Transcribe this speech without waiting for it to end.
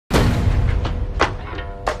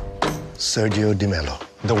Sergio Di Mello.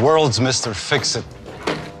 The world's Mr. Fix-It.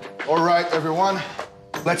 All right, everyone,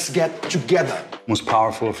 let's get together. Most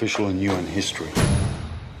powerful official in UN history.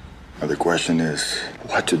 Now the question is,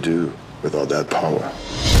 what to do with all that power?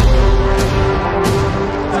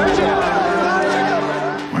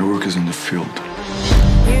 My work is in the field.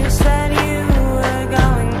 You said you were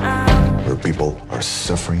going out, Where people are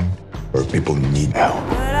suffering, where people need help.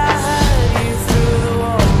 but I heard you through the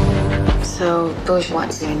wall. So Bush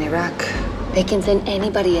wants you in Iraq. They can send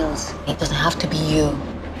anybody else. It doesn't have to be you.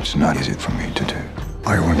 It's not easy for me to do.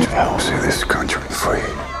 I want to help see this country free.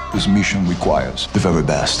 This mission requires the very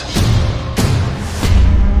best.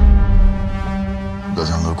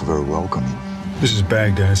 Doesn't look very welcoming. This is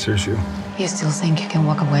Baghdad, Sergio. You still think you can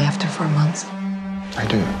walk away after 4 months? I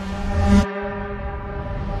do.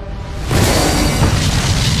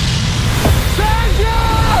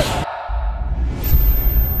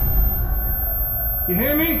 You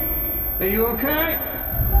hear me? Are you okay?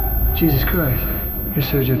 Jesus Christ. You're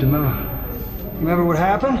Sergio Di Mello. Remember what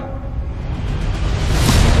happened?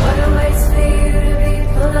 What awaits for you to be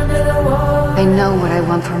pulled under the wall? I know what I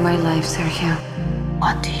want for my life, Sergio.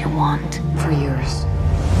 What do you want for yours?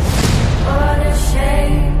 What a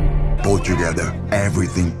shame. Pull together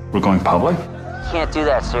everything. We're going public? Can't do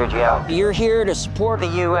that, Sergio. You're here to support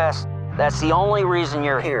the U.S. That's the only reason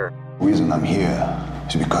you're here. The reason I'm here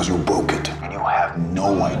is because you broke it. And you have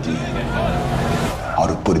no idea how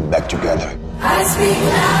to put it back together. I speak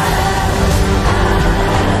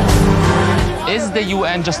loud. Is the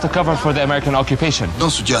UN just a cover for the American occupation? Don't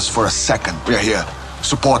suggest for a second we're here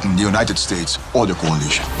supporting the United States or the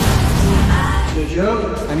coalition.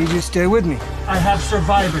 Sergio, I need you to stay with me. I have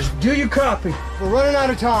survivors. Do you copy? We're running out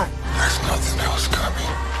of time. There's nothing else coming.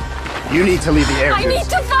 You need to leave the area. I need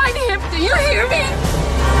to find him. Do you hear me?